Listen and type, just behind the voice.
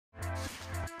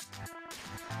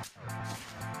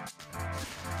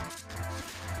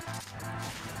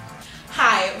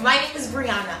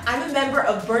Brianna. I'm a member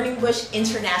of Burning Bush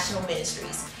International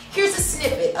Ministries. Here's a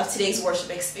snippet of today's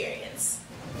worship experience.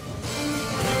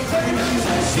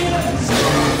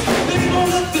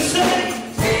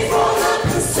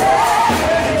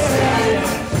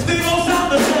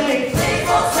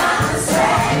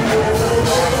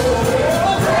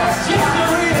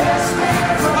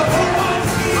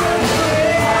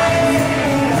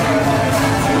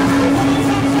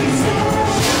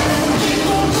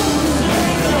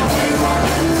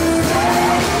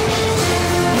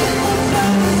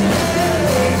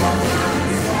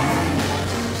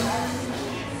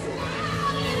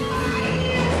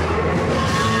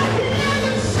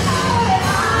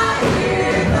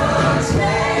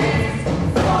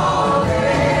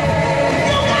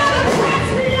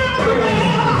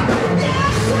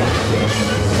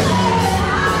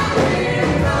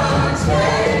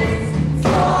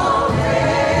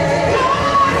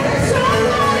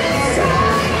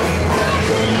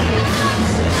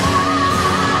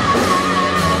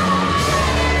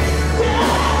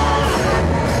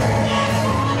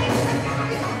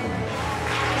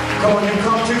 Come on, you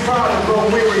come too far to grow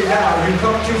weary now. You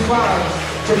come too far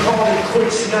to call it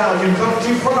quits now. You come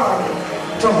too far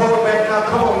to hold back now.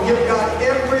 Come on, give God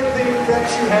everything that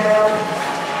you have.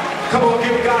 Come on,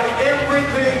 give God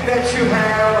everything that you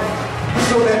have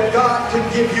so that God can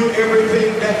give you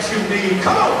everything that you need.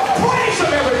 Come on, praise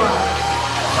Him, everybody.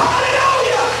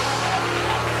 Hallelujah!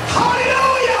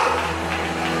 Hallelujah!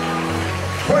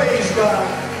 Praise God.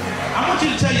 I want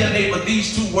you to tell your neighbor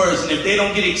these two words, and if they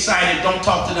don't get excited, don't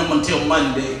talk to them until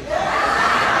Monday.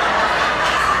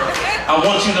 I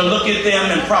want you to look at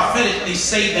them and prophetically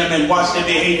say them and watch their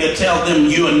behavior. Tell them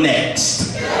you're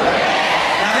next.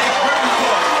 Now that's very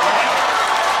important, right?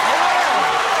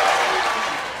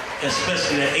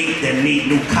 Especially the 8 that need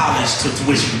new college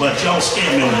tuition, but y'all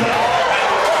scare me on that.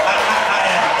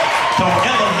 Don't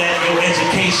ever let your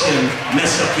education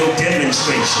mess up your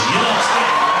demonstration. You know what I'm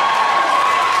saying?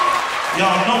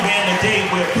 Y'all know we're in a day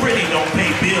where pretty don't pay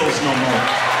bills no more.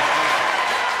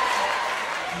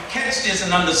 You catch this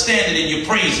and understand it and you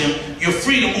praise Him, you're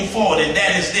free to move forward, and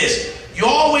that is this. You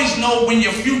always know when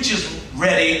your future's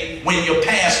ready, when your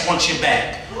past wants you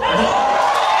back. Now,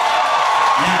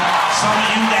 some of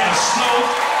you that are slow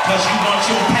because you want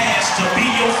your past to be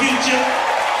your future,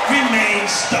 remain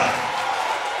stuck.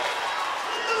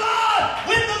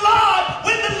 When the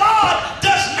Lord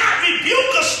does not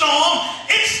rebuke a storm,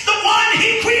 it's the one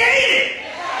He created.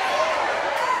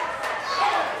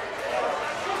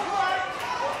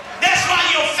 That's why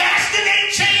your fasting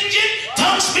ain't changing,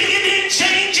 tongue speaking didn't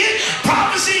change it,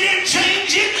 prophecy didn't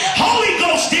change it, Holy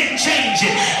Ghost didn't change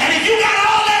it. And if you got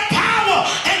all that power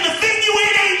and the thing you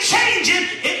in ain't changing,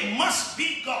 it must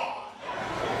be God.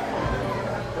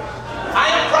 I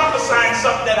am prophesying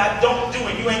something that I don't do,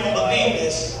 and you ain't gonna believe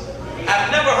this.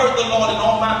 I've never heard the Lord in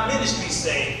all my ministry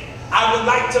say, I would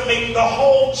like to make the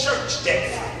whole church deaf.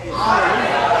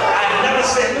 I've never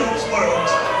said those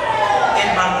words in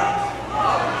my life.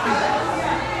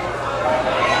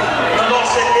 The Lord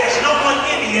said there's no one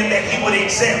in here that He would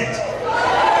exempt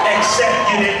except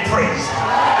you didn't praise Him.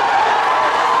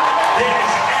 There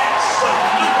is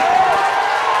absolute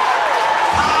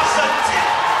positive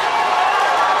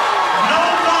no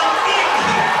one in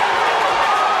here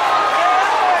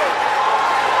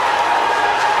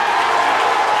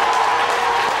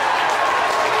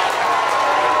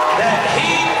that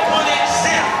He would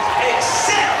exempt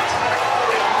except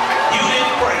you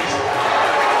didn't praise Him.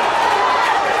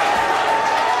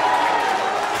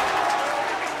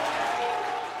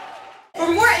 For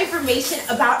more information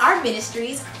about our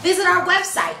ministries, visit our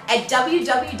website at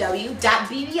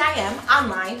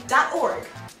www.bbimonline.org.